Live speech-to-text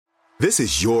This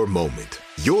is your moment,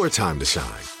 your time to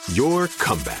shine, your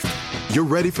comeback. You're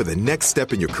ready for the next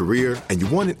step in your career, and you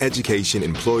want an education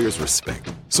employers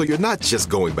respect. So you're not just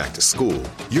going back to school,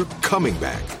 you're coming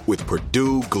back with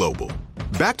Purdue Global.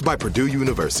 Backed by Purdue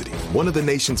University, one of the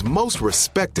nation's most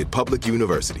respected public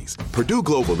universities, Purdue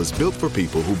Global is built for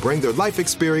people who bring their life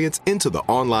experience into the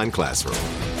online classroom.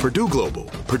 Purdue Global,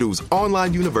 Purdue's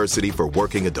online university for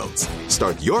working adults.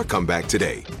 Start your comeback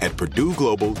today at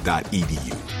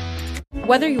purdueglobal.edu.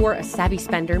 Whether you're a savvy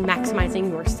spender maximizing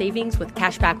your savings with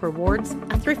cashback rewards,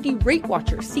 a thrifty rate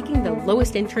watcher seeking the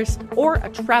lowest interest, or a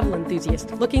travel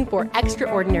enthusiast looking for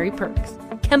extraordinary perks,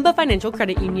 Kemba Financial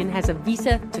Credit Union has a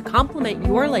visa to complement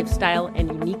your lifestyle and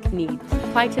unique needs.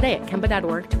 Apply today at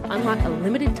Kemba.org to unlock a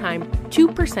limited time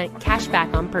 2% cash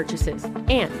back on purchases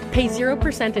and pay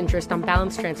 0% interest on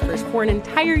balance transfers for an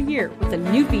entire year with a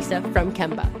new visa from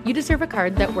Kemba. You deserve a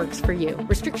card that works for you.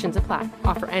 Restrictions apply.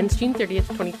 Offer ends June 30th,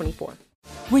 2024.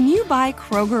 When you buy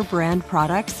Kroger brand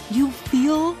products, you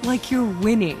feel like you're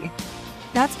winning.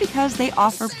 That's because they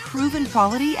offer proven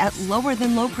quality at lower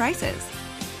than low prices.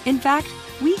 In fact,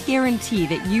 we guarantee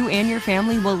that you and your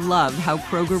family will love how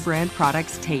Kroger brand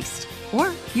products taste,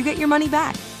 or you get your money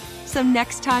back. So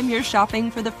next time you're shopping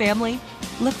for the family,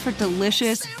 look for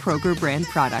delicious Kroger brand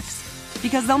products,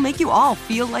 because they'll make you all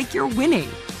feel like you're winning.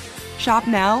 Shop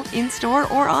now,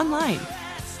 in-store, or online.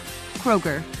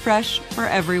 Kroger, fresh for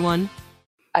everyone.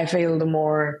 I feel the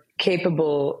more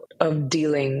capable of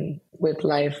dealing with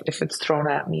life if it's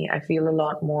thrown at me. I feel a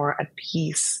lot more at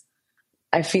peace.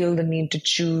 I feel the need to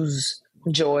choose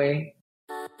joy.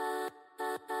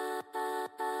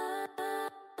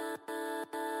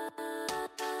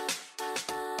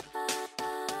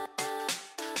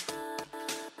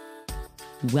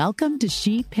 Welcome to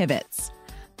She Pivots,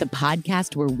 the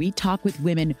podcast where we talk with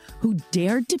women who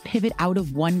dared to pivot out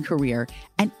of one career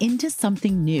and into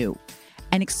something new,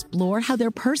 and explore how their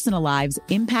personal lives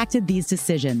impacted these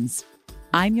decisions.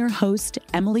 I'm your host,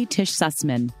 Emily Tish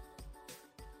Sussman.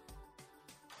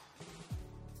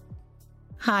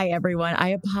 Hi, everyone. I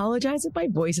apologize if my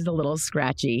voice is a little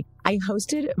scratchy. I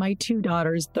hosted my two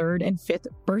daughters' 3rd and 5th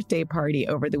birthday party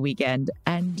over the weekend,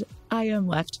 and I am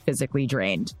left physically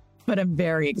drained. But I'm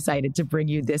very excited to bring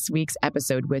you this week's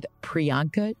episode with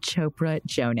Priyanka Chopra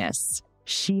Jonas.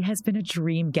 She has been a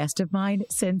dream guest of mine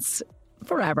since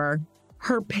forever.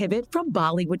 Her pivot from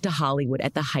Bollywood to Hollywood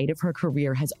at the height of her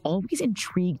career has always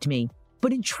intrigued me.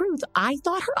 But in truth, I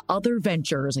thought her other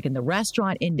ventures, like in the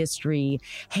restaurant industry,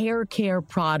 hair care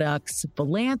products,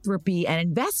 philanthropy, and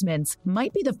investments,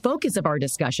 might be the focus of our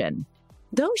discussion.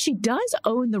 Though she does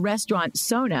own the restaurant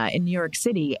Sona in New York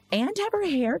City and have her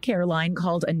hair care line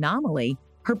called Anomaly,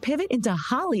 her pivot into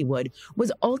Hollywood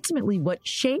was ultimately what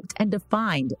shaped and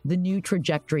defined the new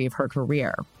trajectory of her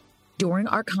career. During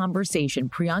our conversation,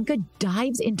 Priyanka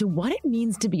dives into what it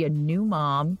means to be a new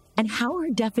mom and how her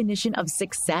definition of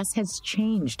success has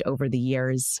changed over the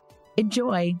years.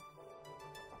 Enjoy.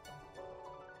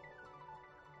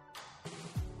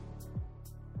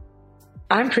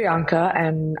 I'm Priyanka,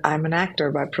 and I'm an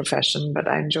actor by profession, but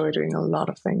I enjoy doing a lot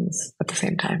of things at the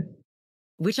same time.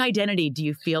 Which identity do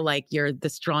you feel like you're the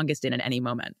strongest in at any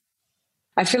moment?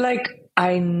 I feel like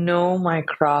I know my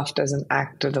craft as an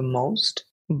actor the most.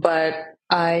 But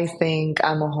I think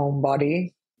I'm a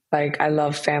homebody. Like, I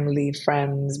love family,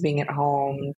 friends, being at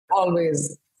home.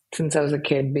 Always, since I was a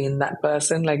kid, being that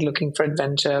person, like looking for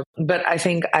adventure. But I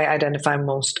think I identify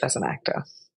most as an actor.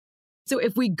 So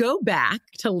if we go back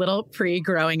to little Pri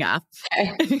growing up,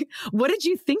 what did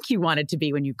you think you wanted to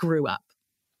be when you grew up?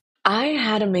 I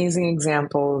had amazing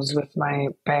examples with my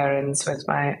parents, with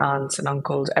my aunts and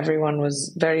uncles. Everyone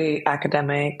was very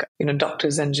academic,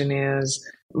 doctors, engineers.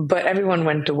 But everyone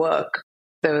went to work.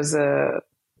 There was a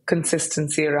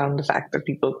consistency around the fact that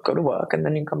people go to work and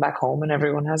then you come back home and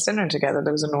everyone has dinner together.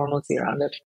 There was a normalcy around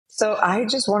it. So I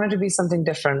just wanted to be something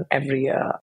different every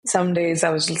year. Some days I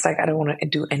was just like, I don't want to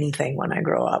do anything when I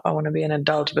grow up. I want to be an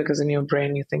adult, because in your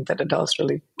brain you think that adults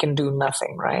really can do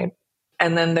nothing, right?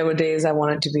 And then there were days I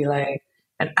wanted to be like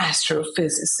an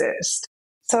astrophysicist.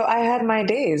 So I had my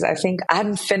days. I think I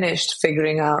hadn't finished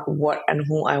figuring out what and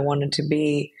who I wanted to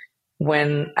be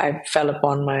when I fell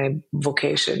upon my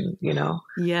vocation,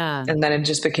 Yeah. And then it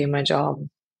just became my job.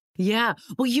 Yeah.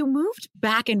 Well, you moved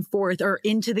back and forth or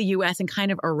into the U.S. and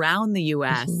kind of around the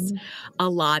U.S. a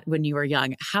lot when you were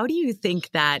young. How do you think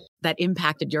that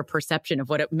impacted your perception of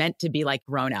what it meant to be like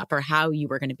grown up, or how you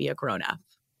were going to be a grown up?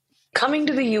 Coming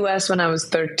to the U.S. when I was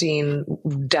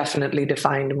 13 definitely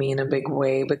defined me in a big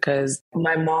way, because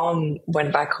my mom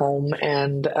went back home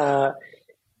and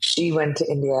she went to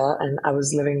India, and I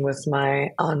was living with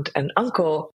my aunt and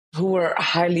uncle. who were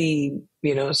highly,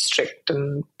 strict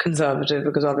and conservative,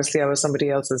 because obviously I was somebody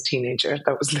else's teenager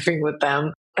that was living with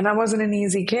them. And I wasn't an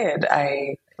easy kid.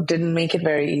 I didn't make it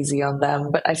very easy on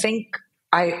them. But I think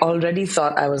I already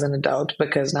thought I was an adult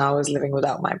because now I was living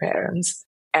without my parents.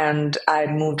 And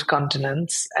I'd moved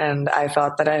continents, and I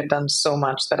thought that I had done so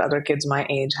much that other kids my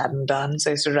age hadn't done. So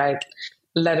I used to write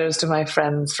letters to my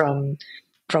friends from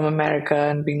America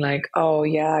and being like, oh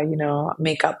yeah,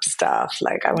 makeup stuff.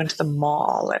 Like I went to the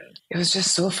mall, and it was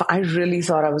just so fun. I really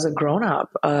thought I was a grown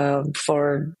up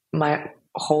for my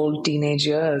whole teenage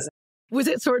years. Was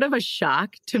it sort of a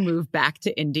shock to move back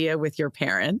to India with your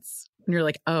parents? And you're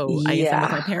like, oh, I guess I'm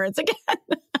with my parents again.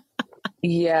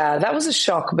 Yeah, that was a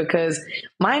shock because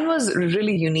mine was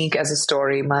really unique as a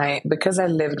story. Because I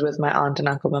lived with my aunt and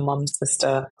uncle, my mom's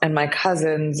sister, and my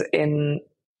cousins in,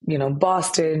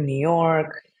 Boston, New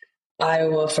York,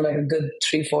 Iowa for like a good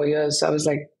 3-4 years. So I was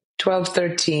like 12,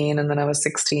 13, and then I was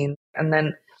 16. And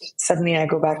then suddenly I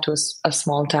go back to a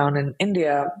small town in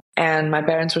India, and my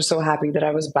parents were so happy that I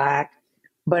was back.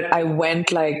 But I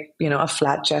went like, a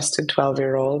flat-chested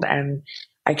 12-year-old, and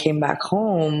I came back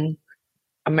home,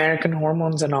 American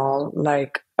hormones and all,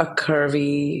 like a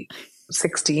curvy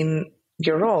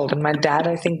 16-year-old. And my dad,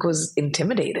 I think, was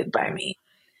intimidated by me.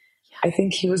 I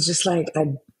think he was just like,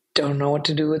 I don't know what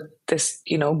to do with this,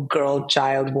 girl,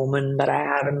 child, woman that I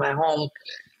have in my home.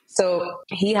 So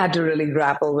he had to really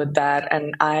grapple with that.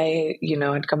 And I,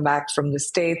 had come back from the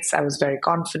States. I was very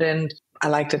confident. I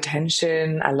liked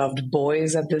attention. I loved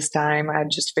boys at this time. I had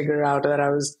just figured out that I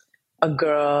was a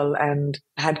girl and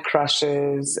had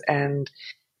crushes. And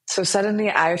so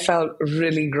suddenly I felt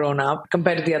really grown up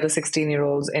compared to the other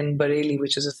 16-year-olds in Bareilly,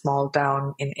 which is a small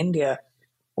town in India,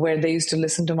 where they used to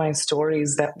listen to my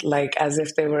stories that like as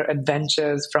if they were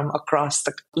adventures from across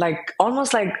like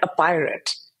almost like a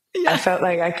pirate. Yeah. I felt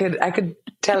like I could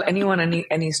tell anyone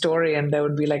any story, and there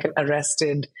would be like an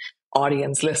arrested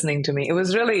audience listening to me. It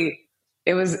was really,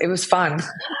 it was fun.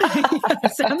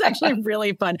 It sounds actually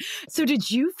really fun. So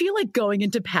did you feel like going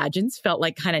into pageants felt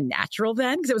like kind of natural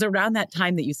then? Because it was around that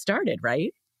time that you started,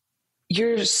 right?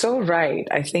 You're so right.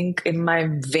 I think in my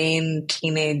vain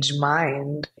teenage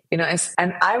mind, and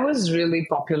I was really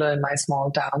popular in my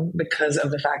small town because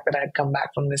of the fact that I had come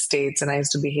back from the States, and I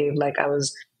used to behave like I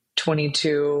was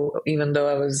 22, even though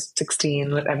I was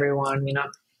 16 with everyone.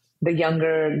 The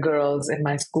younger girls in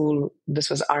my school, this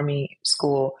was army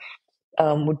school,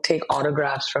 would take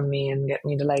autographs from me and get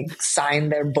me to like sign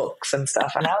their books and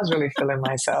stuff. And I was really feeling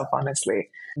myself, honestly.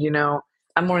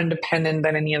 I'm more independent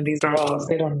than any of these girls.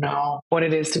 They don't know what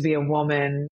it is to be a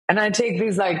woman. And I take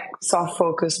these like soft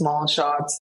focus small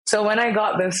shots. So when I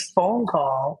got this phone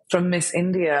call from Miss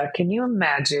India, can you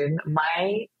imagine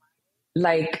my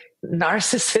like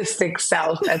narcissistic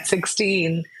self at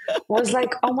 16 was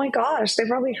like, oh my gosh, they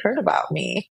probably heard about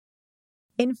me.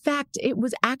 In fact, it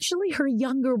was actually her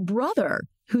younger brother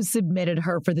who submitted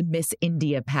her for the Miss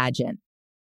India pageant.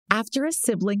 After a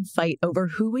sibling fight over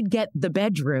who would get the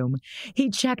bedroom, he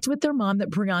checked with their mom that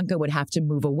Priyanka would have to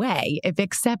move away if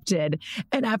accepted.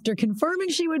 And after confirming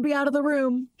she would be out of the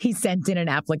room, he sent in an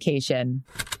application.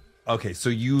 Okay, so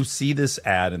you see this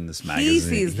ad in this magazine. He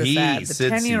sees this ad. The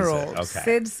 10-year-old. Okay.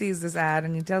 Sid sees this ad,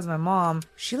 and he tells my mom,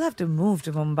 she'll have to move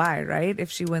to Mumbai, right? If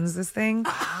she wins this thing.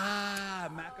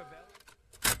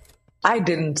 I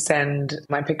didn't send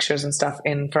my pictures and stuff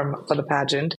in for the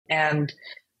pageant. And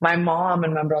my mom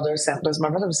and my brother sent those. My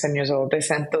brother was 10 years old. They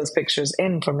sent those pictures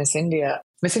in for Miss India.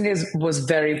 Miss India was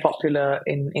very popular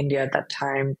in India at that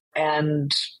time.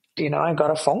 And, I got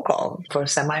a phone call for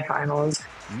semifinals.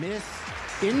 Miss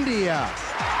India.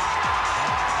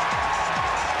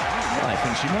 I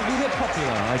think she might be a bit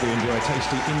popular. I do enjoy a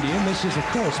tasty Indian. This is, of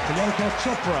course, Priyanka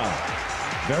Chopra.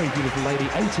 Very beautiful lady,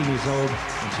 18 years old,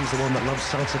 and she's the one that loves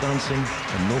salsa dancing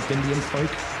and North Indian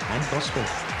folk and gospel.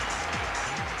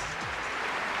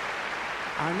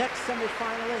 Our next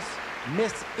semi-finalist,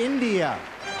 Miss India.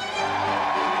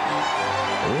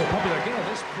 Oh, popular girl,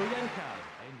 this Priyanka.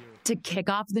 To kick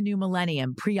off the new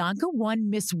millennium, Priyanka won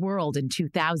Miss World in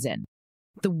 2000.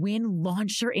 The win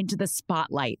launched her into the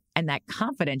spotlight, and that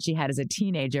confidence she had as a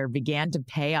teenager began to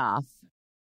pay off.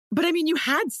 But I mean, you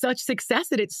had such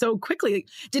success at it so quickly.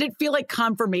 Did it feel like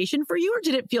confirmation for you, or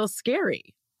did it feel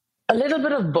scary? A little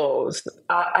bit of both.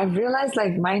 I realized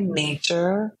like my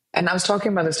nature, and I was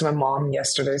talking about this to my mom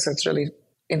yesterday, so it's really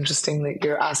interesting that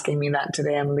you're asking me that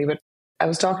today, Emily. But I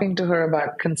was talking to her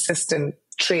about consistent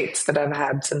traits that I've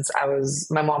had since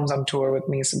my mom's on tour with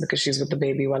me, so because she's with the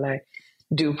baby while I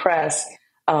do press.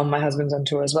 My husband's on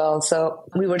tour as well. So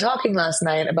we were talking last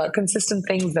night about consistent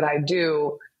things that I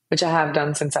do, which I have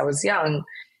done since I was young.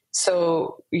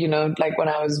 So, like when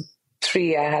I was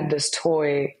 3, I had this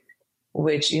toy,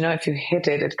 which, if you hit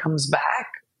it, it comes back.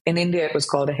 In India, it was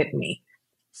called a hit me.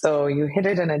 So you hit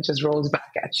it and it just rolls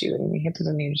back at you. And you hit it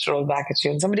and you just roll back at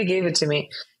you. And somebody gave it to me.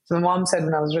 So my mom said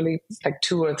when I was really like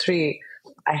 2 or 3,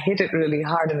 I hit it really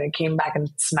hard and it came back and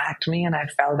smacked me and I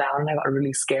fell down and I got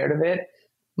really scared of it.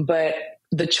 But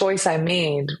the choice I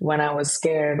made when I was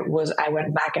scared was I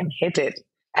went back and hit it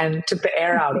and took the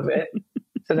air out of it.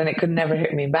 So then it could never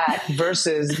hit me back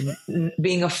versus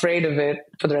being afraid of it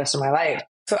for the rest of my life.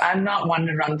 So I'm not one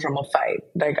to run from a fight.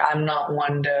 Like I'm not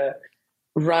one to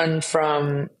run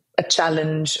from a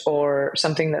challenge or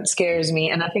something that scares me.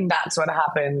 And I think that's what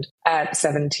happened at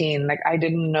 17. Like I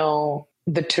didn't know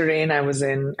the terrain I was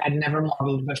in. I'd never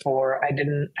modeled before. I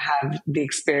didn't have the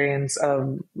experience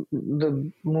of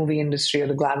the movie industry or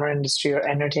the glamour industry or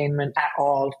entertainment at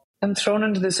all. I'm thrown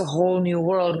into this whole new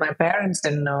world. My parents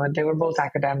didn't know it. They were both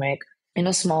academic in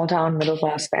a small town, middle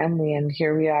class family. And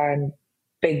here we are in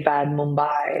big bad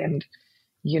Mumbai. And,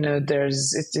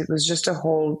 it was just a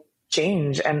whole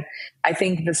change. And I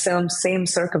think the same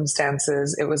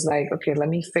circumstances, it was like, okay, let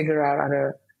me figure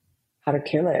out how to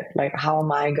kill it. Like, how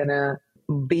am I going to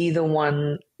be the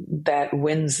one that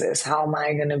wins this? How am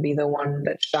I going to be the one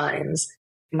that shines?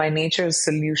 My nature is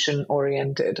solution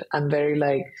oriented. I'm very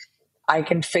like, I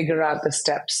can figure out the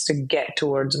steps to get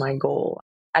towards my goal.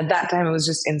 At that time, it was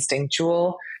just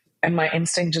instinctual. And my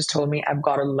instinct just told me, I've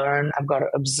got to learn, I've got to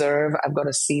observe, I've got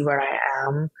to see where I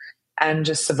am and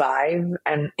just survive.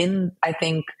 And I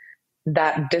think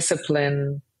that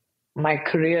discipline, my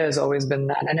career has always been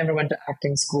that. I never went to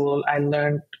acting school. I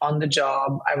learned on the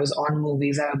job. I was on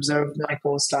movies. I observed my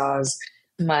co-stars,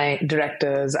 my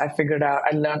directors. I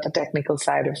learned the technical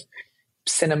side of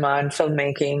cinema and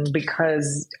filmmaking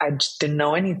because I just didn't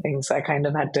know anything. So I kind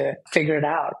of had to figure it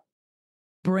out.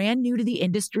 Brand new to the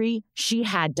industry, she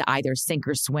had to either sink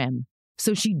or swim.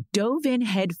 So she dove in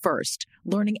head first,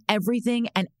 learning everything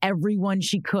and everyone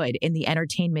she could in the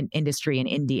entertainment industry in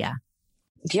India.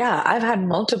 Yeah, I've had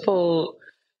multiple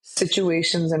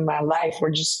situations in my life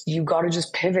where you got to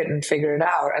just pivot and figure it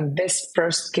out. And this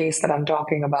first case that I'm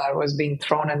talking about was being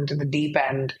thrown into the deep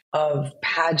end of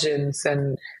pageants.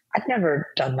 And I'd never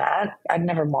done that. I'd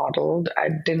never modeled. I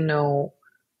didn't know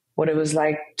what it was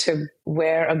like to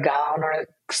wear a gown or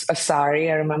a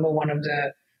sari. I remember one of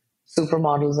the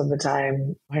supermodels of the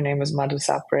time, her name was Madhu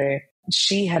Sapre.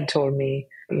 She had told me,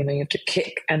 you have to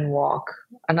kick and walk.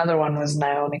 Another one was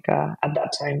Nayonika at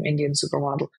that time, Indian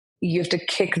supermodel. You have to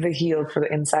kick the heel for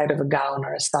the inside of a gown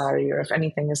or a sari, or if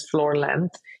anything is floor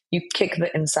length, you kick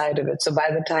the inside of it. So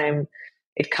by the time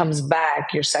it comes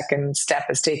back, your second step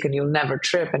is taken. You'll never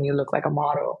trip and you look like a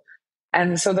model.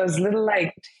 And so those little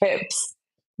tips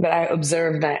that I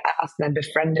observed, I asked and I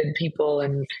befriended people.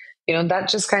 And, that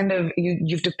just kind of,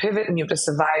 you have to pivot and you have to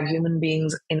survive. Human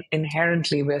beings,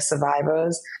 inherently, we're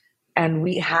survivors and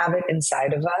we have it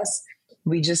inside of us.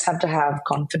 We just have to have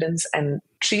confidence and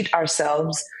treat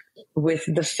ourselves with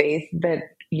the faith that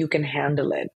you can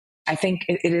handle it. I think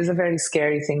it is a very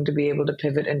scary thing to be able to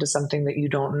pivot into something that you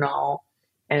don't know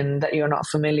and that you're not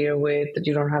familiar with, that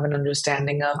you don't have an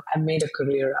understanding of. I made a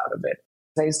career out of it.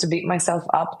 I used to beat myself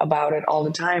up about it all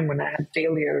the time when I had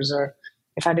failures, or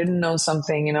if I didn't know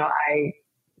something, I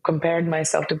compared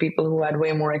myself to people who had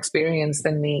way more experience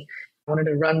than me. I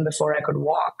wanted to run before I could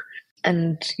walk.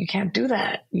 And you can't do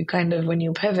that. You kind of, when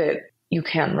you pivot, you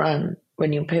can't run.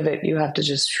 When you pivot, you have to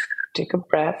just take a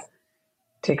breath,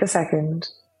 take a second,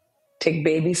 take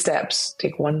baby steps,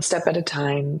 take one step at a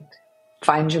time,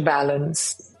 find your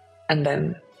balance, and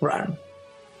then run.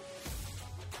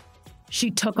 She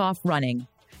took off running.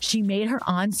 She made her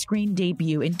on-screen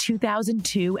debut in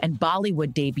 2002 and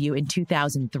Bollywood debut in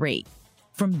 2003.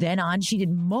 From then on, she did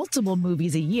multiple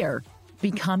movies a year,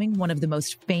 becoming one of the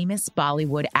most famous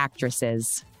Bollywood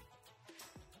actresses.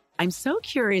 I'm so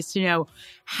curious to know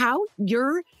how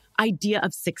your idea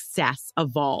of success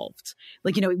evolved.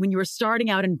 When you were starting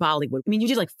out in Bollywood, you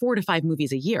did 4 to 5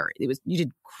 movies a year. You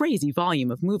did crazy volume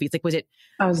of movies. Was it?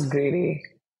 I was greedy.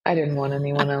 I didn't want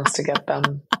anyone else to get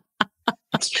them.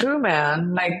 It's true,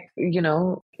 man.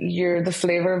 You're the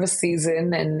flavor of a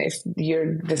season, and if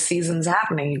the season's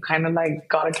happening, you kind of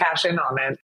got to cash in on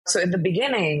it. So in the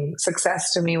beginning,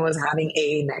 success to me was having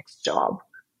a next job.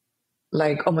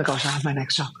 Oh my gosh, I have my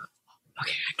next job.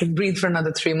 Okay, I can breathe for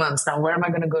another 3 months. Now, where am I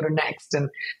going to go to next? And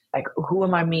who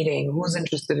am I meeting? Who's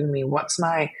interested in me?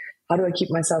 How do I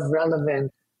keep myself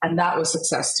relevant? And that was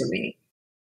success to me.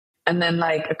 And then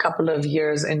a couple of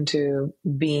years into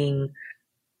being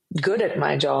good at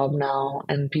my job now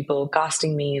and people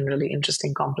casting me in really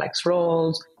interesting, complex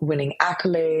roles, winning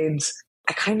accolades,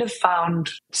 I kind of found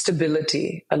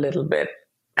stability a little bit.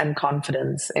 and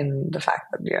confidence in the fact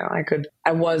that,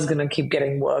 I was going to keep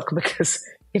getting work because,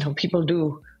 people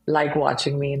do like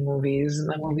watching me in movies, and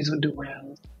my movies would do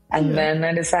well. And then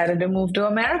I decided to move to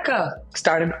America,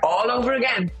 started all over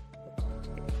again.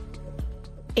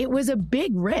 It was a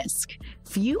big risk.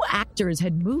 Few actors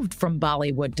had moved from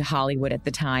Bollywood to Hollywood at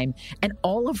the time, and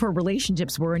all of her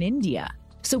relationships were in India.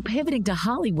 So pivoting to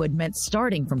Hollywood meant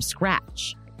starting from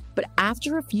scratch. But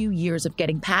after a few years of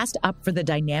getting passed up for the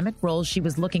dynamic roles she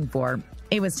was looking for,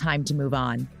 it was time to move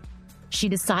on. She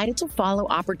decided to follow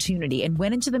opportunity and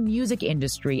went into the music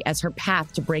industry as her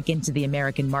path to break into the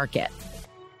American market.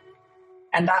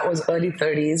 And that was early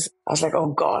 30s. I was like, oh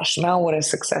gosh, now what is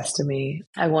success to me?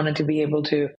 I wanted to be able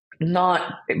to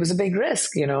it was a big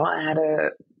risk, I had a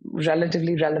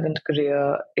relatively relevant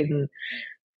career in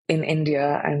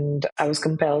India, and I was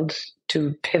compelled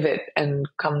to pivot and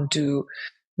come to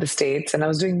the States, and I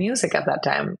was doing music at that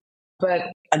time.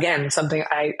 But again, something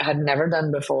I had never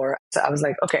done before. So I was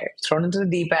like, okay, thrown into the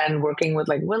deep end, working with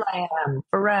like will.i.am,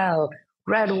 Pharrell,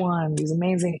 Red One, these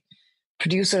amazing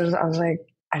producers. I was like,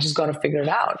 I just got to figure it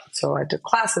out. So I took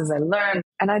classes, I learned,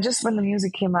 and when the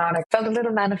music came out, I felt a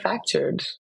little manufactured.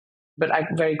 But I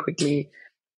very quickly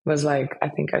was like, I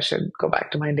think I should go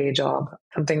back to my day job,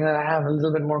 something that I have a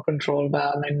little bit more control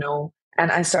about and I know. And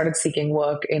I started seeking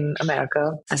work in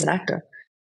America as an actor.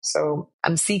 So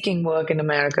I'm seeking work in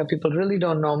America. People really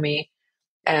don't know me.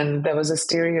 And there was a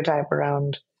stereotype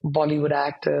around Bollywood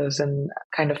actors, and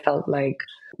kind of felt like,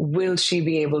 will she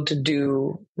be able to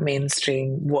do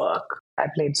mainstream work? I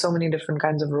played so many different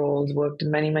kinds of roles, worked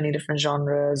in many, many different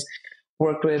genres,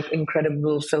 worked with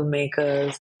incredible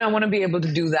filmmakers. I want to be able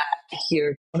to do that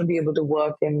here. I want to be able to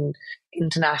work in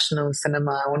international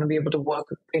cinema. I want to be able to work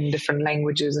in different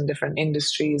languages and different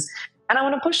industries. And I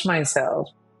want to push myself.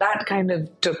 That kind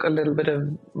of took a little bit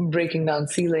of breaking down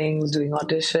ceilings, doing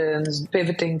auditions,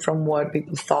 pivoting from what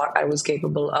people thought I was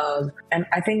capable of. And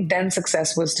I think then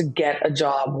success was to get a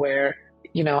job where,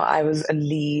 I was a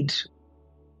lead.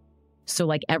 So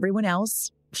like everyone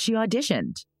else, she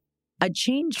auditioned. A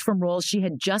change from roles she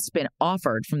had just been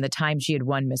offered from the time she had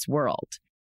won Miss World.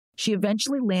 She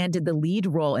eventually landed the lead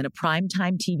role in a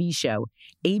primetime TV show,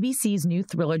 ABC's new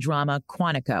thriller drama,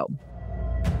 Quantico.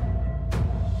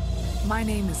 My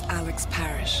name is Alex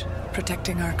Parrish.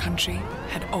 Protecting our country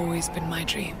had always been my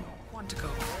dream. Quantico.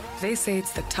 They say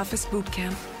it's the toughest boot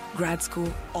camp, grad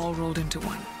school, all rolled into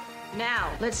one.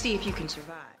 Now, let's see if you can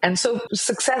survive. And so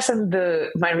success and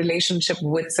my relationship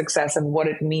with success and what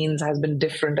it means has been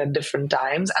different at different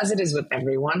times, as it is with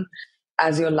everyone,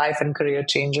 as your life and career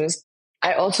changes.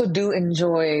 I also do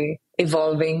enjoy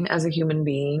evolving as a human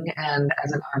being and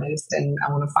as an artist, and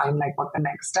I want to find like what the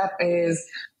next step is,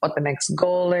 what the next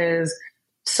goal is.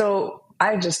 So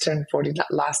I just turned 40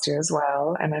 last year as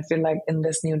well, and I feel like in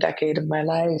this new decade of my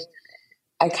life,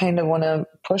 I kind of want to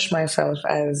push myself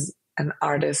as an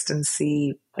artist and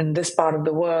see in this part of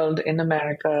the world, in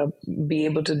America, be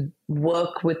able to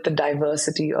work with the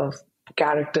diversity of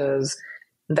characters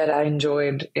that I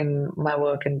enjoyed in my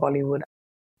work in Bollywood.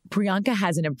 Priyanka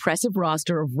has an impressive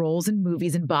roster of roles in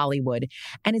movies in Bollywood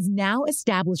and has now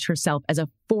established herself as a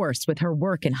force with her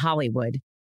work in Hollywood.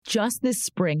 Just this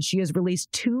spring, she has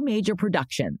released 2 major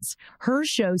productions, her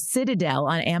show Citadel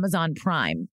on Amazon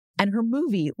Prime and her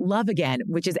movie Love Again,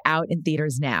 which is out in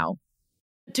theaters now.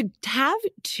 To have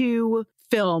 2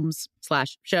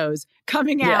 films/shows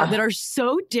coming out that are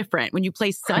so different when you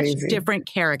play such different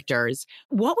characters.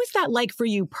 What was that like for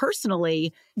you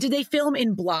personally? Did they film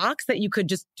in blocks that you could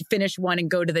just finish one and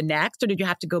go to the next, or did you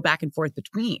have to go back and forth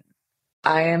between?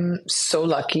 I am so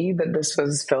lucky that this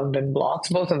was filmed in blocks.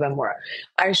 Both of them were.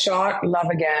 I shot Love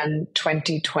Again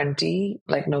 2020,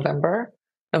 like November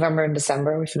and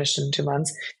December. We finished in 2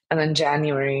 months. And then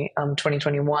January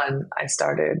 2021, I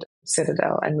started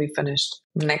Citadel, and we finished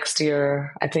next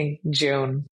year, I think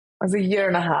June. It was a year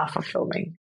and a half of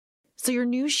filming. So your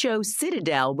new show,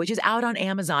 Citadel, which is out on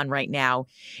Amazon right now,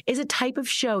 is a type of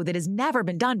show that has never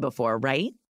been done before,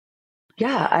 right?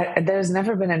 Yeah, there's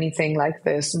never been anything like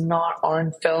this, not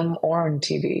on film or on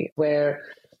TV, where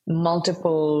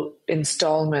multiple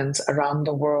installments around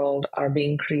the world are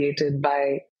being created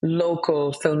by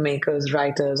local filmmakers,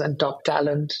 writers, and top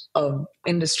talent of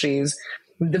industries,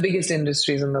 the biggest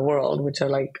industries in the world, which are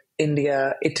like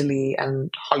India, Italy,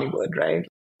 and Hollywood, right?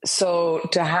 So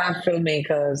to have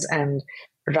filmmakers and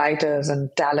writers and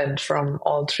talent from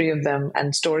all 3 of them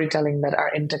and storytelling that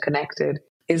are interconnected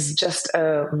is just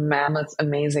a mammoth,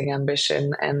 amazing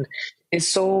ambition, and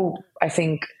is so, I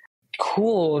think,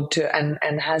 cool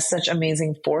and has such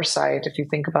amazing foresight if you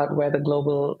think about where the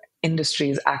global industry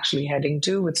is actually heading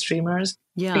to with streamers.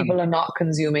 Yeah. People are not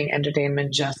consuming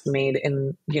entertainment just made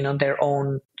in, their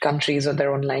own countries or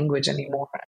their own language anymore.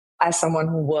 As someone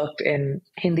who worked in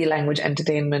Hindi language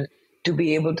entertainment, to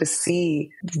be able to see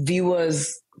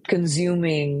viewers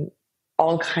consuming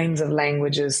all kinds of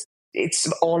languages,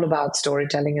 it's all about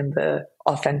storytelling and the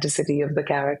authenticity of the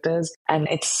characters. And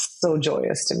it's so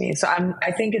joyous to me. So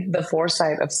I think the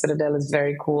foresight of Citadel is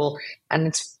very cool. And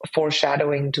it's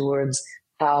foreshadowing towards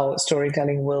how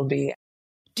storytelling will be.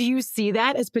 Do you see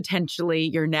that as potentially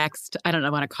your next, I don't know,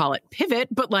 I want to call it pivot,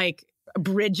 but like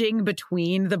bridging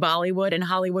between the Bollywood and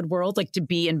Hollywood world, like to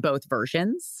be in both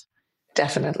versions?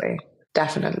 Definitely.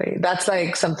 That's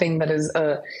like something that is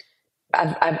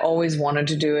I've always wanted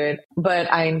to do it,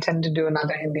 but I intend to do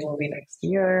another Hindi movie next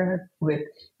year with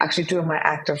actually two of my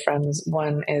actor friends.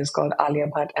 One is called Alia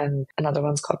Bhatt and another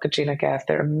one's called Katrina Kaif.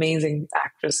 They're amazing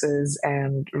actresses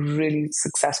and really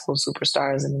successful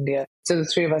superstars in India. So the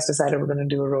three of us decided we're going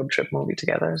to do a road trip movie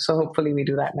together. So hopefully we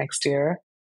do that next year.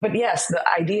 But yes, the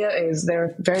idea is there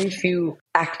are very few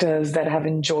actors that have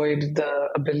enjoyed the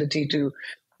ability to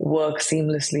work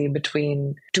seamlessly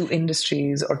between two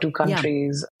industries or two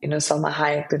countries. Yeah. Salma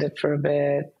Hayek did it for a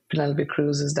bit. Penelope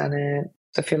Cruz has done it.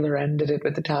 Sophia Loren did it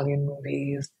with Italian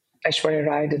movies. Aishwarya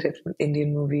Rai did it with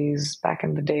Indian movies back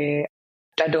in the day.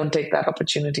 I don't take that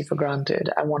opportunity for granted.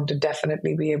 I want to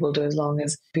definitely be able to, as long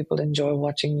as people enjoy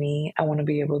watching me, I want to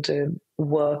be able to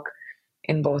work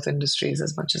in both industries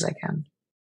as much as I can.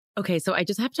 Okay, so I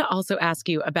just have to also ask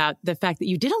you about the fact that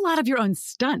you did a lot of your own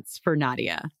stunts for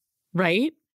Nadia,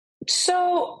 right?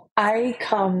 So I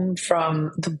come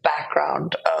from the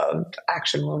background of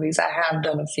action movies. I have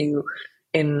done a few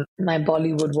in my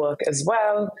Bollywood work as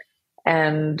well.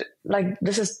 And like,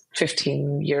 this is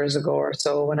 15 years ago or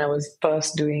so when I was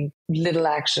first doing little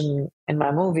action in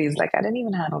my movies. Like, I didn't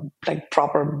even have a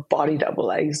proper body double.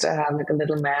 I used to have like a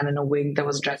little man in a wig that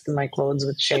was dressed in my clothes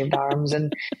with shaved arms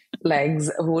and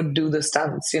legs who would do the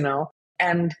stunts,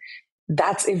 and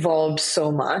that's evolved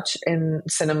so much in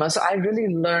cinema. So I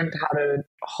really learned how to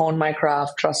hone my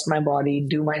craft, trust my body,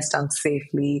 do my stunts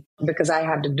safely, because I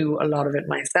had to do a lot of it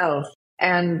myself.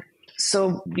 And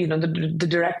so, the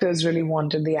directors really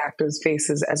wanted the actors'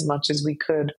 faces as much as we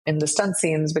could in the stunt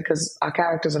scenes, because our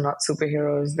characters are not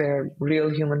superheroes. They're real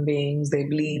human beings. They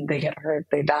bleed, they get hurt,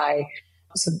 they die.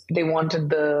 So they wanted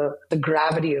the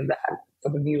gravity of that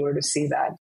for the viewer to see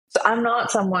that. So I'm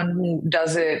not someone who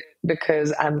does it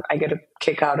because I get a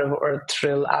kick out of it or a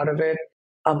thrill out of it.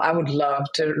 I would love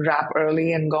to wrap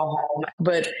early and go home,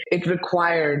 but it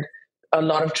required a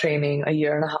lot of training, a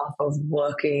year and a half of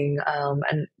working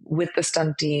and with the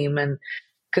stunt team and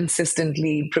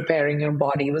consistently preparing your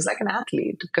body. It was like an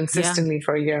athlete, consistently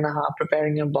for a year and a half,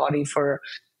 preparing your body for,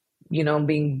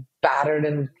 being battered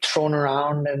and thrown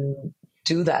around and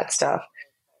do that stuff.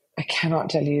 I cannot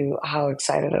tell you how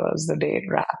excited I was the day it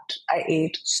wrapped. I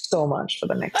ate so much for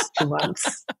the next 2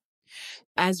 months.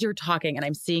 As you're talking and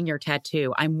I'm seeing your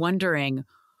tattoo, I'm wondering,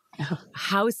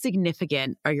 how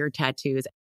significant are your tattoos?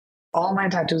 All my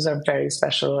tattoos are very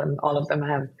special and all of them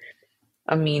have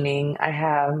a meaning. I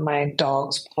have my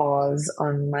dog's paws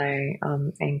on my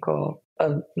ankle,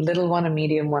 a little one, a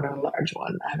medium one, and a large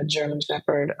one. I have a German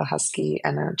Shepherd, a Husky,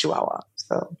 and a Chihuahua.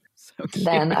 So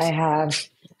then I have...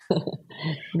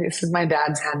 This is my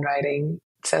dad's handwriting.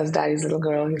 It says Daddy's little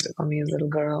girl. He took on me as little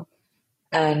girl.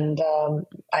 And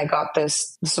I got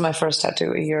this. This was my first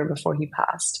tattoo a year before he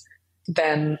passed.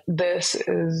 Then it's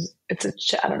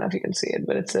I don't know if you can see it,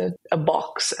 but it's a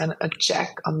box and a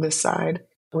check on this side,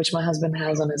 which my husband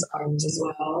has on his arms as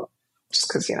well. Just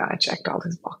because, I checked all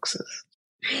his boxes.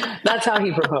 That's how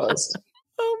he proposed.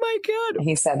 Oh my God.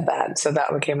 He said that. So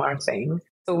that became our thing.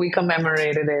 So we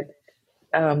commemorated it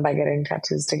by getting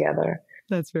tattoos together.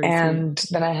 That's very And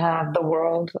sweet. then I have the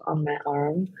world on my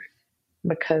arm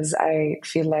because I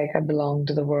feel like I belong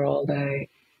to the world.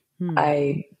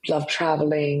 I love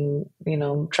traveling.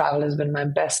 Travel has been my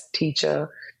best teacher.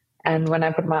 And when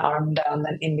I put my arm down,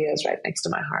 then India is right next to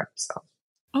my heart. So,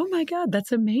 oh my God,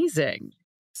 that's amazing.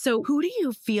 So who do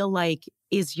you feel like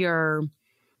is your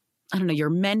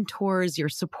mentors, your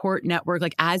support network,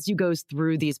 like as you go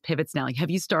through these pivots now? Like, have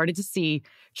you started to see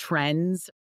trends?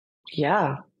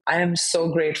 Yeah, I am so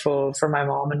grateful for my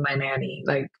mom and my nanny.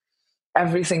 Like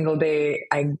every single day,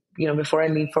 before I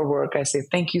leave for work, I say,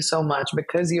 thank you so much.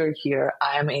 Because you're here,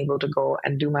 I am able to go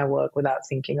and do my work without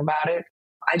thinking about it.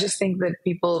 I just think that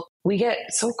we get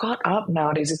so caught up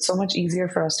nowadays. It's so much easier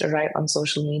for us to write on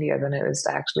social media than it is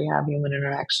to actually have human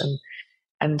interaction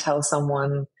and tell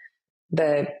someone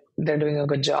that they're doing a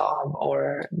good job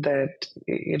or that,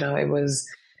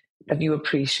 that you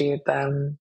appreciate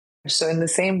them. So in the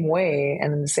same way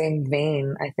and in the same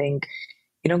vein, I think,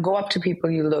 go up to people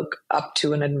you look up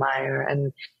to and admire,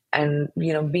 and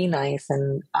be nice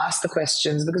and ask the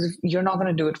questions, because if you're not going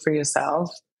to do it for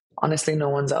yourself, honestly, no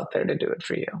one's out there to do it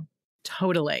for you.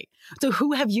 Totally. So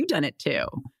who have you done it to?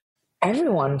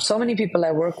 Everyone, so many people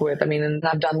I work with. I mean, and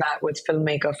I've done that with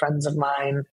filmmaker friends of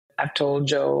mine. I've told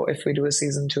Joe, if we do a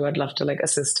season 2, I'd love to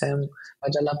assist him.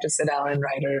 I'd love to sit down in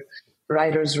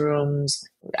writers' rooms.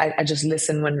 I just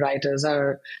listen when writers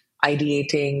are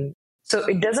ideating. So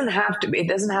it doesn't have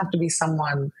to be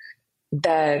someone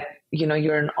that,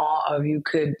 you're in awe of.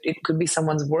 It could be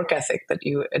someone's work ethic that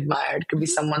you admire. It could be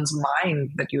someone's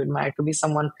mind that you admire. It could be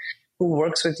someone who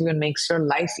works with you and makes your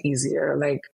life easier.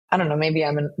 I don't know, maybe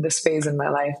I'm in this phase in my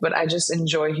life, but I just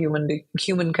enjoy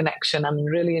human connection. I'm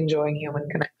really enjoying human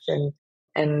connection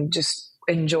and just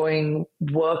enjoying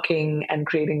working and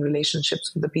creating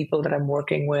relationships with the people that I'm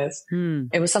working with.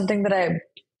 It was something that I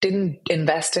didn't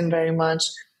invest in very much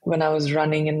when I was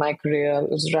running in my career. I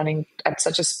was running at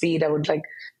such a speed, I would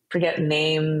forget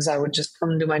names. I would just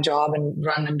come do my job and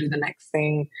run and do the next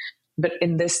thing. But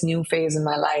in this new phase in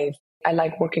my life, I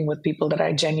like working with people that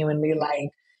I genuinely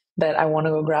like, that I want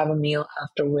to go grab a meal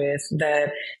after with,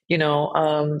 that,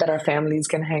 that our families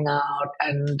can hang out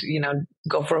and,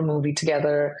 go for a movie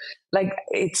together.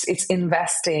 It's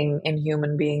investing in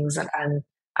human beings, and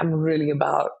I'm really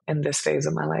about in this phase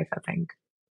of my life, I think.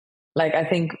 I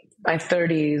think my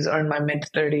 30s or in my mid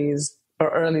 30s or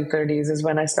early 30s is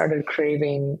when I started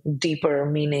craving deeper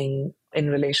meaning in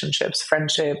relationships,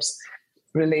 friendships,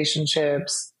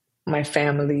 relationships, my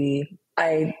family.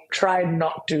 I tried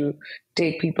not to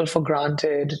take people for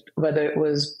granted, whether it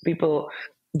was people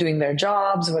doing their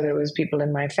jobs, whether it was people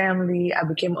in my family. I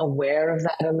became aware of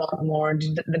that a lot more.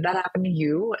 Did that happen to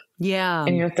you? Yeah.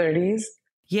 In your 30s?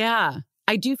 Yeah.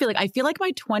 I feel like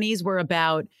my 20s were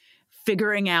about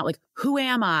figuring out who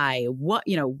am I? What,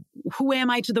 who am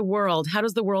I to the world? How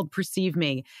does the world perceive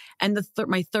me? And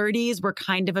my 30s were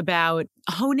kind of about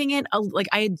honing it.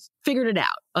 I had figured it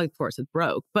out. Of course, it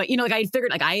broke, but I had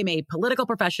figured I am a political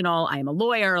professional. I am a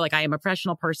lawyer. I am a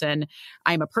professional person.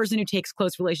 I am a person who takes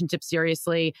close relationships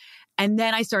seriously. And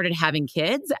then I started having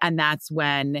kids, and that's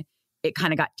when it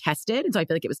kind of got tested. And so I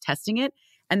feel like it was testing it.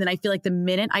 And then I feel like the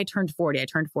minute I turned 40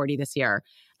 this year,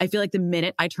 I feel like the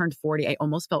minute I turned 40, I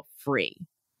almost felt free.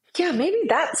 Yeah, maybe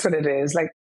that's what it is.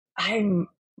 I'm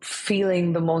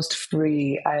feeling the most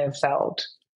free I have felt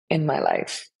in my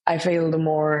life. I feel the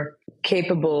more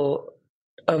capable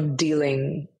of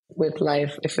dealing with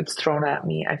life if it's thrown at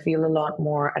me. I feel a lot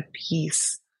more at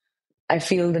peace. I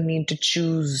feel the need to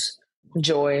choose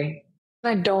joy.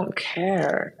 I don't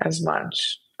care as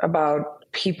much about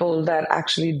people that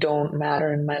actually don't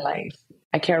matter in my life.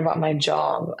 I care about my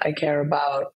job. I care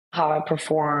about how I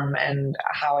perform and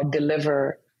how I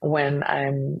deliver when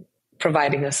I'm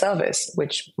providing a service,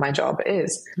 which my job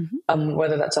is.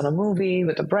 Whether that's on a movie,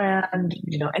 with a brand,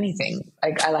 anything. I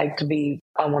want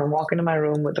to walk into my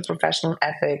room with a professional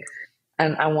ethic,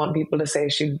 and I want people to say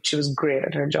she was great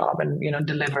at her job and,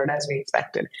 delivered as we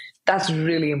expected. That's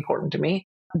really important to me.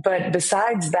 But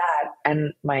besides that,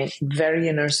 and my very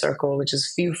inner circle, which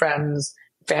is few friends,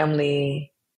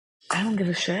 family, I don't give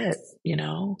a shit,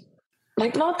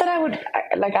 Not that I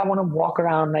want to walk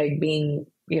around being,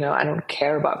 I don't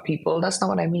care about people. That's not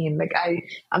what I mean.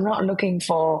 I'm not looking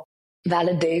for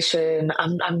validation.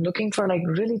 I'm looking for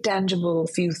really tangible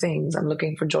few things. I'm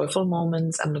looking for joyful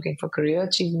moments. I'm looking for career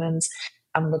achievements.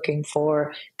 I'm looking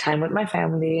for time with my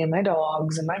family and my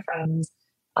dogs and my friends.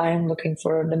 I'm looking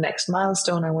for the next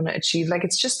milestone I want to achieve.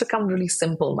 It's just become really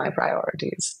simple, my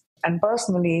priorities. And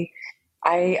personally,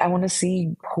 I want to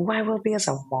see who I will be as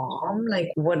a mom.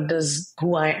 What does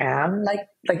who I am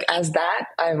as that?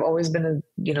 I've always been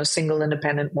a single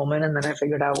independent woman, and then I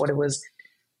figured out what it was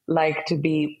like to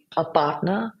be a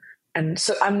partner. And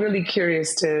so I'm really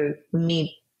curious to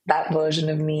meet that version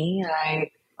of me.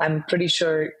 I'm pretty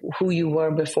sure who you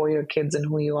were before your kids and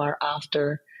who you are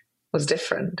after was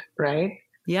different, right?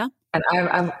 Yeah. And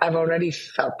I've already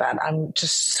felt that. I'm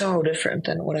just so different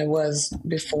than what I was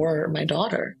before my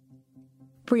daughter.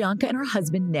 Priyanka and her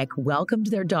husband, Nick, welcomed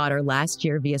their daughter last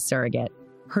year via surrogate.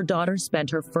 Her daughter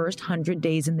spent her first 100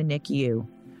 days in the NICU,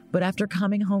 but after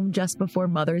coming home just before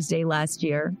Mother's Day last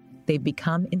year, they've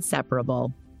become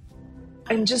inseparable.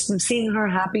 And just seeing her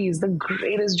happy is the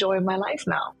greatest joy of my life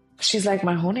now. She's like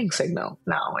my honing signal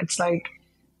now. It's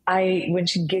when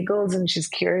she giggles and she's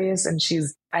curious and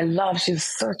she's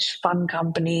such fun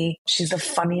company. She's the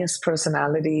funniest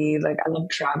personality. I love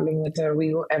traveling with her.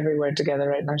 We go everywhere together.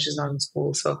 Right now she's not in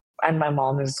school. And my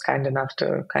mom is kind enough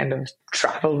to kind of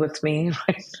travel with me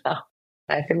right now.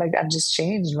 I feel like I've just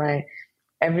changed. My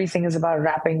everything is about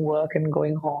wrapping work and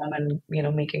going home and,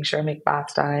 making sure I make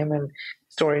bath time and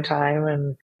story time.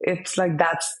 And it's like,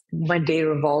 that's my day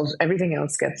revolves. Everything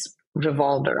else gets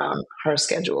revolved around her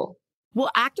schedule. Well,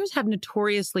 actors have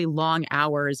notoriously long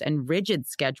hours and rigid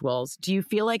schedules. Do you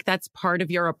feel like that's part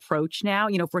of your approach now?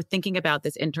 If we're thinking about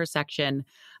this intersection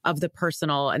of the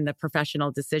personal and the professional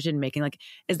decision making, like,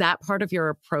 is that part of your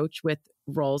approach with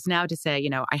roles now to say,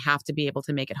 I have to be able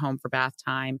to make it home for bath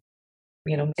time?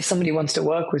 If somebody wants to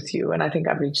work with you, and I think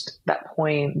I've reached that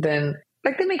point, then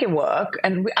like they make it work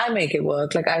and I make it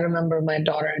work. Like I remember my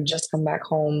daughter had just come back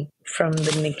home from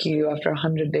the NICU after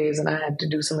 100 days and I had to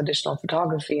do some additional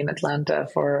photography in Atlanta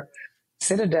for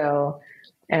Citadel,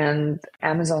 and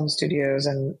Amazon Studios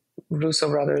and Russo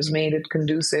brothers made it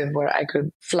conducive where I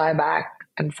could fly back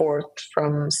and forth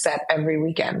from set every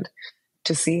weekend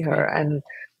to see her. And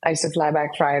I used to fly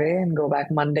back Friday and go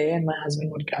back Monday, and my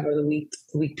husband would cover the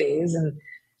weekdays. And,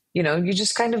 you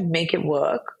just kind of make it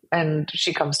work. And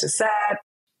she comes to set.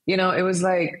 It was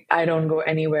like, I don't go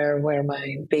anywhere where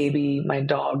my baby, my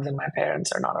dogs, and my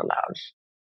parents are not allowed.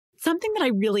 Something that I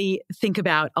really think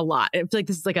about a lot, I feel like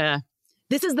this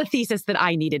is the thesis that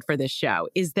I needed for this show,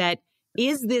 is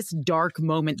this dark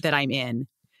moment that I'm in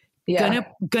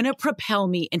gonna propel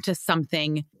me into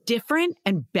something different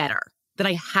and better that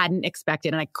I hadn't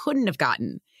expected and I couldn't have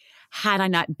gotten had I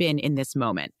not been in this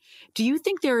moment? Do you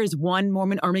think there is one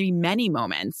moment or maybe many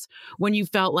moments when you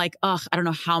felt like, I don't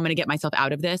know how I'm going to get myself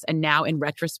out of this? And now in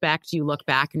retrospect, you look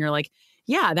back and you're like,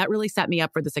 yeah, that really set me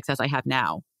up for the success I have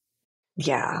now.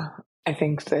 Yeah. I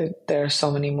think that there are so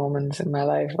many moments in my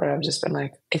life where I've just been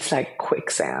like, it's like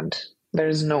quicksand.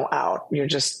 There's no out. You're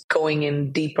just going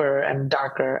in deeper and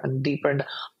darker and deeper. And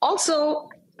also,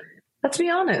 let's be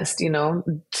honest,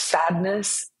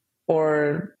 sadness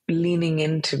or leaning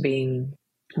into being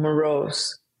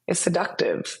morose is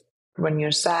seductive. When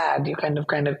you're sad, you kind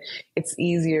of, it's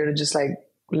easier to just like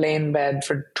lay in bed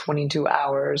for 22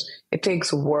 hours. It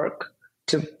takes work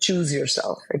to choose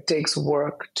yourself. It takes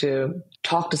work to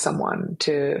talk to someone,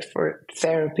 for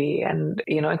therapy. And,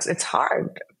 it's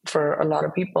hard for a lot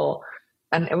of people.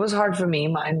 And it was hard for me.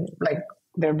 Mine, like,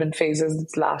 there have been phases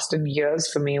that's lasted years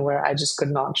for me where I just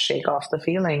could not shake off the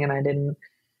feeling. And I didn't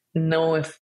know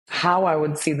how I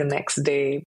would see the next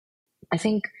day. I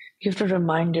think you have to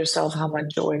remind yourself how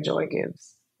much joy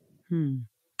gives.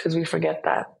 Because we forget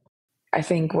that. I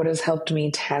think what has helped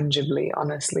me tangibly,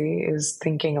 honestly, is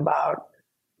thinking about,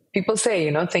 people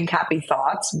say, think happy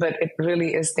thoughts, but it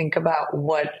really is think about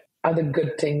what are the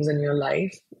good things in your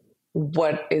life.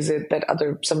 What is it that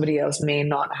somebody else may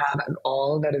not have at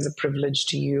all that is a privilege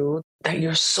to you that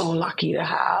you're so lucky to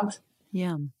have?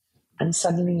 Yeah. And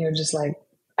suddenly you're just like,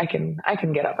 I can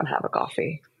get up and have a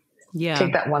coffee. Yeah.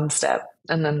 Take that one step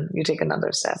and then you take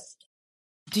another step.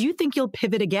 Do you think you'll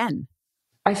pivot again?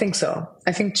 I think so.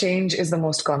 I think change is the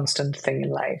most constant thing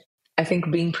in life. I think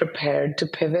being prepared to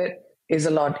pivot is a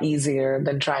lot easier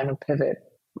than trying to pivot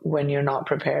when you're not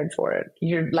prepared for it.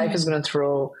 Your life is going to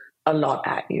throw a lot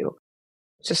at you.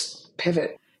 Just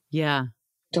pivot. Yeah.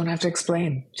 Don't have to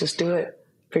explain. Just do it.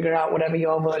 Figure out whatever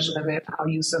your version of it, how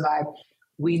you survive.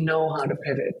 We know how to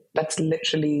pivot. That's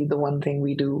literally the one thing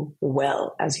we do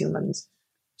well as humans.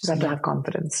 Just have to have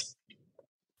confidence.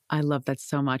 I love that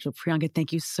so much. Well, Priyanka,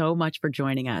 thank you so much for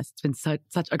joining us. It's been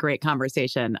such a great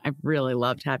conversation. I've really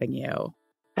loved having you.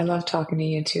 I love talking to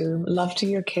you too. Love to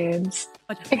your kids.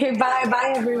 Okay, bye.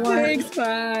 Bye, everyone. Thanks,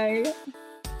 bye.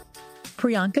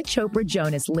 Priyanka Chopra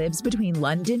Jonas lives between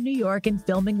London, New York, and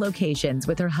filming locations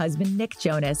with her husband, Nick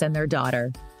Jonas, and their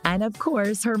daughter. And of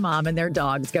course, her mom and their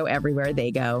dogs go everywhere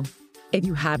they go. If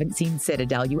you haven't seen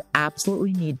Citadel, you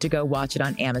absolutely need to go watch it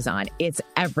on Amazon. It's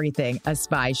everything a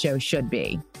spy show should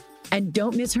be. And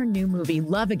don't miss her new movie,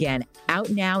 Love Again,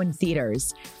 out now in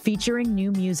theaters, featuring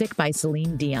new music by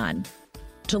Celine Dion.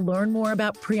 To learn more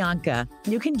about Priyanka,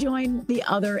 you can join the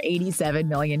other 87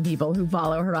 million people who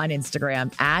follow her on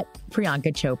Instagram at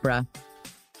Priyanka Chopra.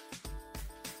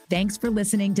 Thanks for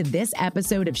listening to this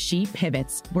episode of She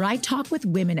Pivots, where I talk with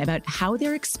women about how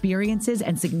their experiences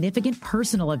and significant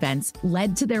personal events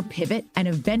led to their pivot and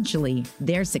eventually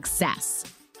their success.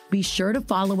 Be sure to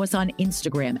follow us on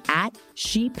Instagram at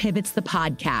She Pivots the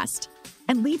Podcast,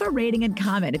 and leave a rating and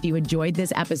comment if you enjoyed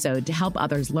this episode to help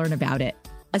others learn about it.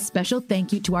 A special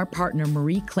thank you to our partner,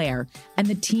 Marie Claire, and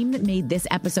the team that made this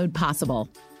episode possible.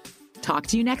 Talk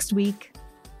to you next week.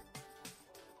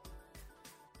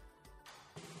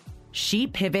 She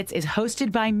Pivots is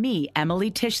hosted by me,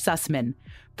 Emily Tish Sussman,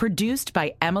 produced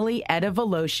by Emily Eda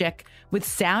Volosik, with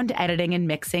sound editing and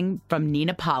mixing from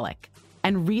Nina Pollock,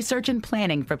 and research and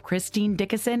planning from Christine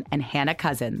Dickinson and Hannah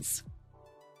Cousins.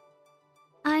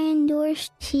 I endorse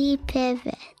tea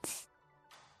pivots.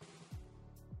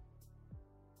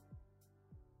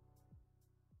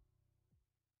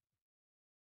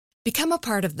 Become a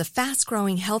part of the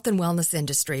fast-growing health and wellness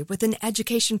industry with an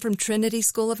education from Trinity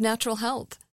School of Natural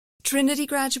Health. Trinity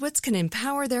graduates can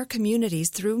empower their communities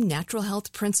through natural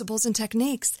health principles and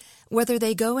techniques, whether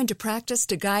they go into practice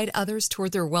to guide others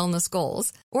toward their wellness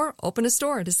goals or open a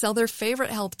store to sell their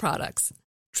favorite health products.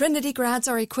 Trinity grads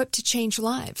are equipped to change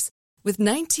lives with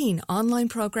 19 online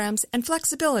programs and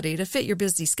flexibility to fit your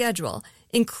busy schedule,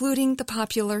 including the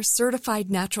popular Certified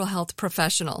Natural Health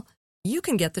Professional. You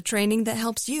can get the training that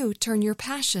helps you turn your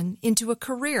passion into a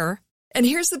career. And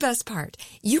here's the best part.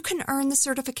 You can earn the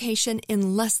certification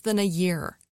in less than a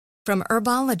year. From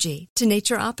herbology to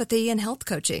naturopathy and health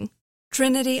coaching,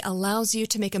 Trinity allows you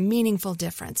to make a meaningful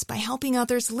difference by helping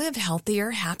others live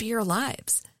healthier, happier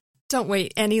lives. Don't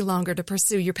wait any longer to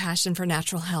pursue your passion for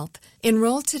natural health.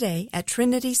 Enroll today at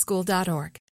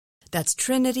trinityschool.org. That's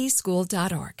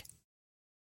trinityschool.org.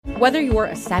 Whether you're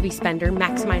a savvy spender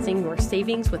maximizing your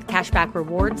savings with cashback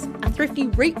rewards, a thrifty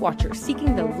rate watcher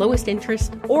seeking the lowest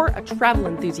interest, or a travel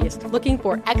enthusiast looking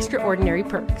for extraordinary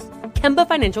perks, Kemba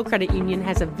Financial Credit Union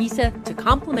has a visa to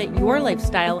complement your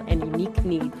lifestyle and unique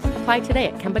needs. Apply today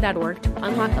at Kemba.org to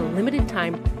unlock a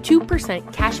limited-time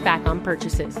 2% cash back on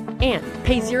purchases and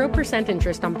pay 0%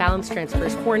 interest on balance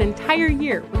transfers for an entire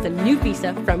year with a new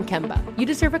visa from Kemba. You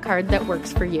deserve a card that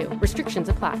works for you. Restrictions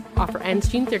apply. Offer ends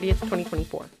June 30th,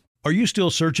 2024. Are you still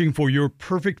searching for your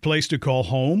perfect place to call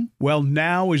home? Well,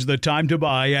 now is the time to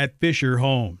buy at Fisher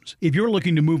Homes. If you're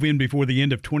looking to move in before the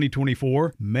end of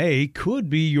 2024, May could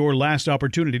be your last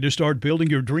opportunity to start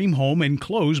building your dream home and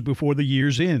close before the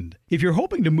year's end. If you're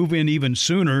hoping to move in even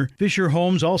sooner, Fisher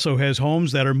Homes also has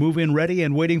homes that are move-in ready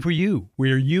and waiting for you,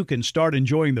 where you can start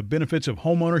enjoying the benefits of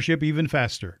homeownership even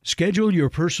faster. Schedule your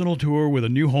personal tour with a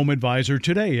new home advisor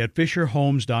today at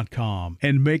FisherHomes.com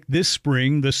and make this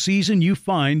spring the season you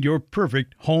find your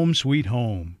perfect home sweet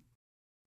home.